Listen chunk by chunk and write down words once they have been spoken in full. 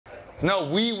No,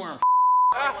 we weren't.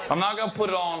 I'm not gonna put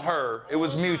it all on her. It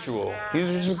was mutual. We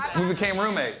became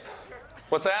roommates.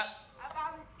 What's that? I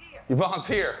volunteer. You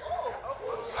volunteer.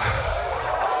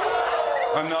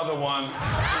 Another one.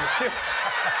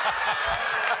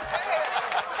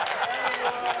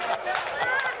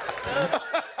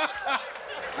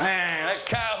 Man, that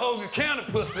Kyle Hogan County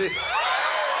pussy.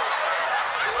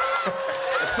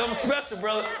 It's something special,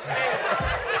 brother.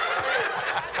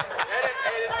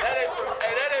 That ain't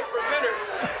for minute.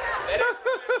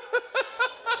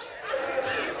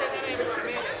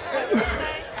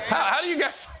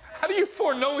 How do you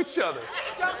four know each other?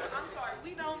 I'm sorry,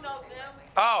 we don't know them.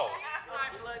 Oh. She's my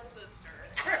blood sister.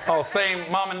 Oh,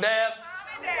 same mom and dad?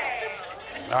 Mom and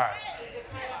dad. All right.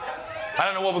 I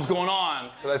don't know what was going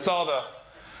on, because I saw the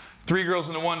 3 girls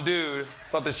and the 1 dude.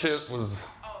 Thought this shit was,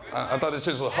 I thought this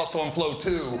shit was Hustle and Flow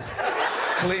 2,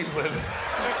 Cleveland.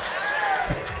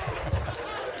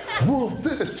 Whoop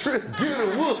that trick, get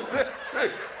it, whoop that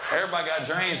trick. Everybody got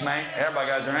drains, man. Everybody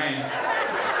got drains.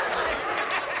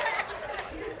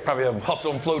 Probably have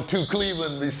Hustle and Flow 2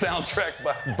 Cleveland be soundtracked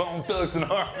by Bone Thugs and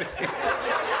Harmony.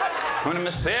 I'm gonna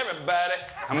miss everybody.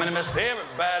 I'm gonna miss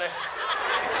everybody.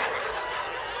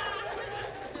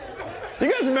 You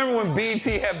guys remember when BET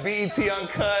had BET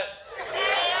Uncut?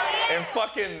 And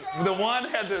fucking, the one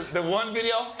had the one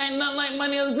video, ain't nothing like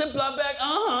money in a Ziploc bag,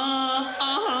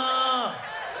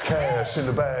 cash in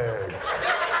the bag.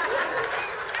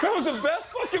 That was the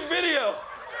best fucking video.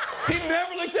 He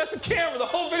never looked at the camera. The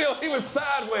whole video, he was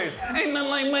sideways. Ain't nothing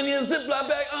like money in a Ziploc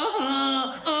bag,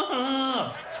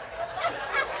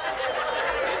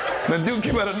 The dude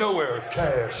came out of nowhere,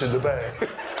 cash in the bag. I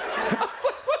was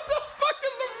like, what the fuck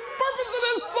is the purpose of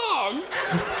this song?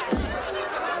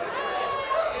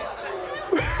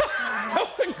 That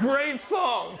was a great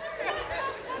song.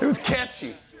 It was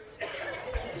catchy.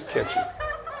 It was catchy.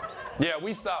 Yeah,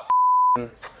 we stopped.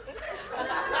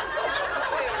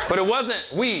 But it wasn't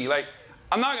we. Like,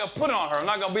 I'm not gonna put it on her. I'm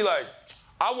not gonna be like,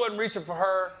 I wasn't reaching for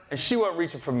her and she wasn't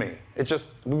reaching for me. It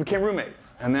just, we became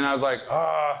roommates. And then I was like,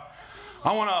 I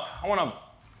wanna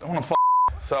fuck.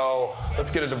 So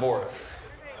let's get a divorce.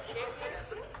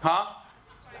 Huh?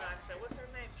 What's her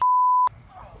name?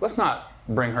 Let's not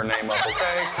bring her name up,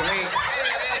 okay? Can we?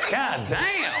 God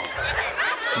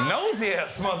damn. Nosy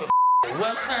ass mother.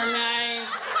 What's her name?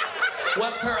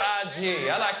 What's her IG?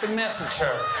 I like to message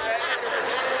her.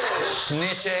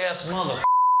 Snitch ass mother.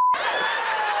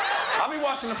 I'll be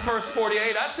watching the first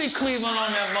 48. I see Cleveland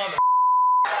on that mother.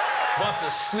 Bunch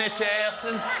of snitch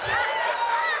asses.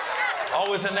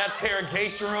 Always in that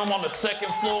interrogation room on the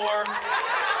 2nd floor.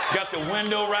 Got the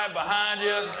window right behind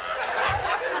you.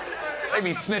 They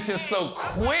be snitching so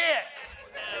quick.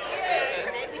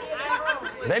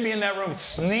 They be in that room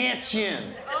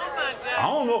snitching. I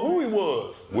don't know who he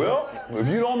was. Well, if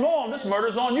you don't know him, this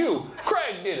murder's on you.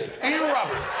 Craig did it, and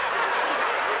Robert.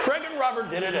 Craig and Robert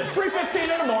did it at 3:15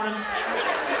 in the morning.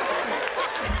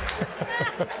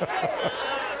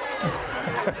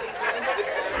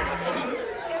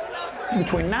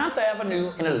 Between 9th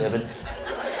Avenue and 11th.